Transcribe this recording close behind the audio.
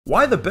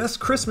Why the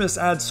best Christmas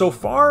ad so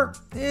far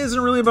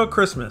isn't really about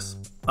Christmas.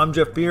 I'm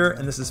Jeff Beer,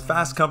 and this is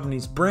Fast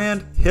Company's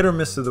brand hit or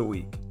miss of the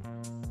week.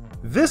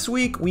 This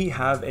week we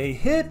have a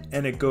hit,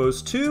 and it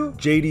goes to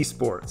JD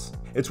Sports.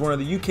 It's one of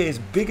the UK's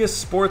biggest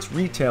sports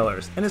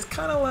retailers, and it's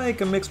kind of like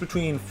a mix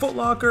between Foot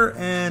Locker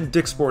and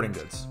Dick's Sporting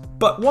Goods.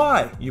 But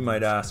why, you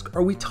might ask,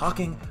 are we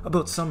talking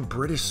about some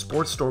British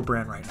sports store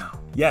brand right now?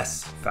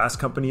 Yes, Fast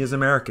Company is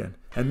American,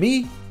 and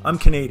me, I'm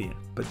Canadian.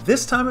 But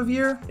this time of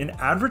year, in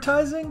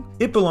advertising,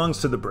 it belongs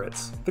to the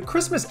Brits. The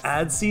Christmas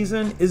ad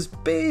season is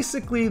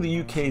basically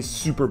the UK's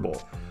Super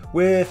Bowl,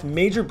 with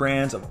major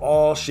brands of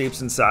all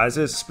shapes and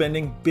sizes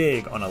spending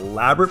big on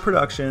elaborate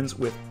productions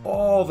with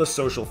all the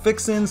social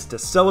fixins to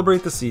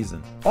celebrate the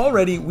season.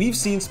 Already, we've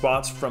seen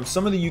spots from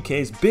some of the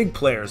UK's big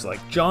players like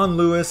John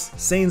Lewis,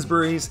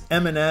 Sainsbury's,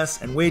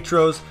 M&S, and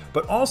Waitrose,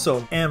 but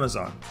also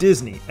Amazon,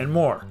 Disney, and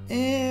more.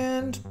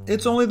 And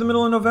it's only the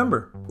middle of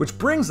November. Which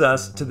brings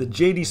us to the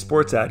JD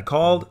Sports ad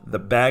called The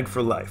Bag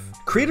for Life.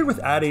 Created with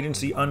ad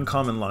agency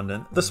Uncommon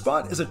London, the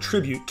spot is a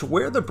tribute to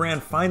where the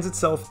brand finds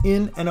itself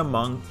in and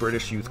among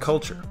British youth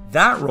culture.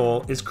 That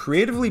role is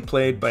creatively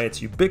played by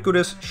its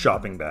ubiquitous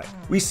shopping bag.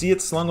 We see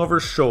it slung over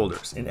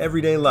shoulders in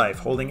everyday life,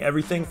 holding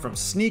everything from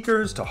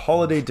sneakers to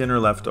holiday dinner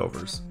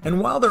leftovers. And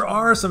while there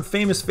are some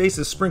famous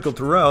faces sprinkled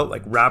throughout,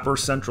 like rapper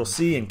Central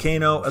C and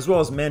Kano, as well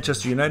as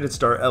Manchester United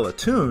star Ella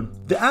Toon,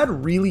 the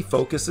ad really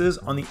focuses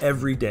on the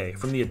everyday,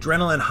 from the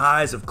adrenaline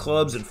highs of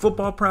clubs and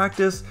football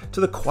practice to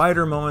the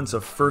quieter moments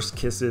of first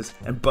kisses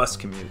and bus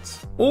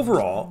commutes.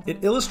 Overall,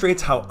 it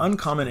illustrates how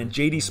Uncommon and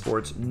JD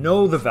Sports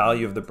know the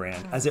value of the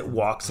brand as it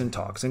walks and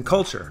talks in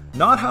culture.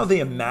 Not how they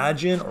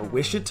imagine or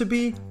wish it to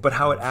be, but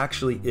how it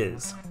actually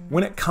is.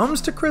 When it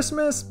comes to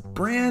Christmas,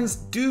 brands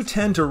do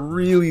tend to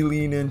really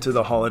lean into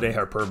the holiday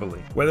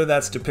hyperbole, whether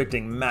that's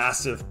depicting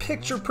massive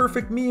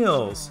picture-perfect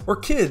meals, or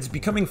kids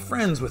becoming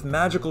friends with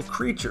magical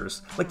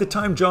creatures, like the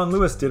time John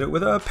Lewis did it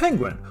with a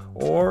penguin,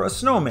 or a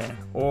snowman,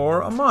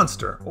 or a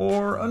monster,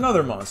 or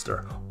another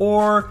monster,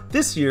 or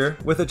this year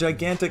with a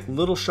gigantic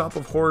Little Shop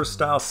of Horrors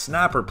style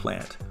snapper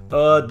plant.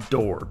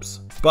 Adorbs.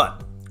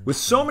 But with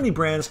so many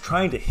brands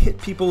trying to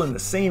hit people in the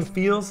same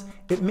feels,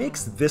 it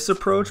makes this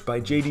approach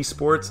by JD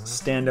Sports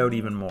stand out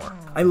even more.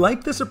 I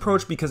like this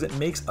approach because it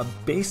makes a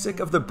basic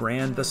of the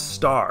brand the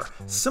star,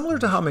 similar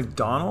to how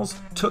McDonald's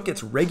took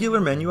its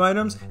regular menu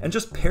items and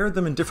just paired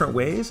them in different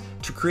ways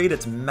to create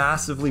its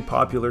massively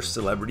popular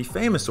celebrity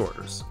famous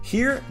orders.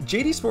 Here,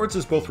 JD Sports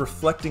is both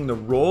reflecting the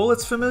role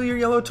its familiar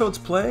yellow totes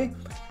play,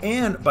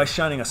 and by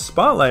shining a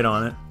spotlight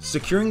on it,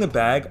 securing the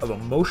bag of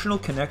emotional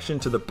connection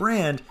to the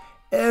brand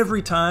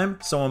every time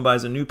someone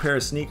buys a new pair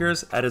of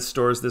sneakers at its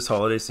stores this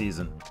holiday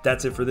season.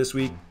 That's it for this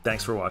week.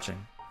 Thanks for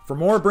watching. For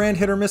more brand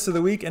hit or miss of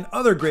the week and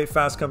other great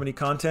Fast Company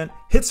content,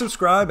 hit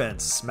subscribe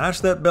and smash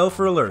that bell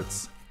for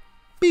alerts.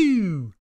 Pew!